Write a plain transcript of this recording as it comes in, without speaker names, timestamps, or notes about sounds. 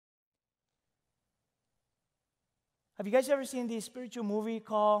Have you guys ever seen this spiritual movie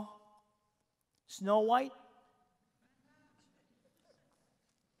called Snow White?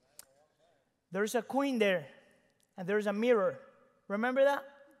 There's a queen there, and there's a mirror. Remember that?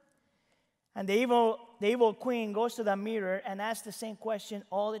 And the evil queen goes to the mirror and asks the same question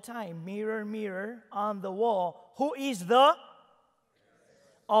all the time. Mirror, mirror on the wall, who is the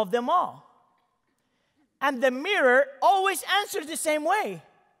of them all? And the mirror always answers the same way.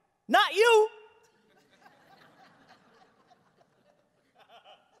 Not you.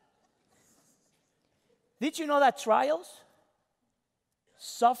 Did you know that trials,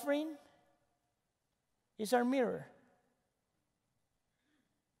 suffering, is our mirror?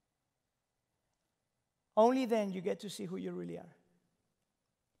 Only then you get to see who you really are.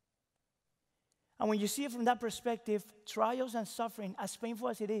 And when you see it from that perspective, trials and suffering, as painful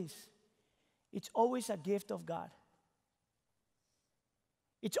as it is, it's always a gift of God.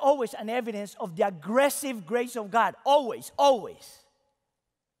 It's always an evidence of the aggressive grace of God. Always, always.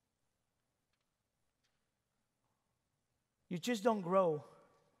 You just don't grow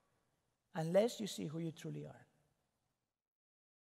unless you see who you truly are.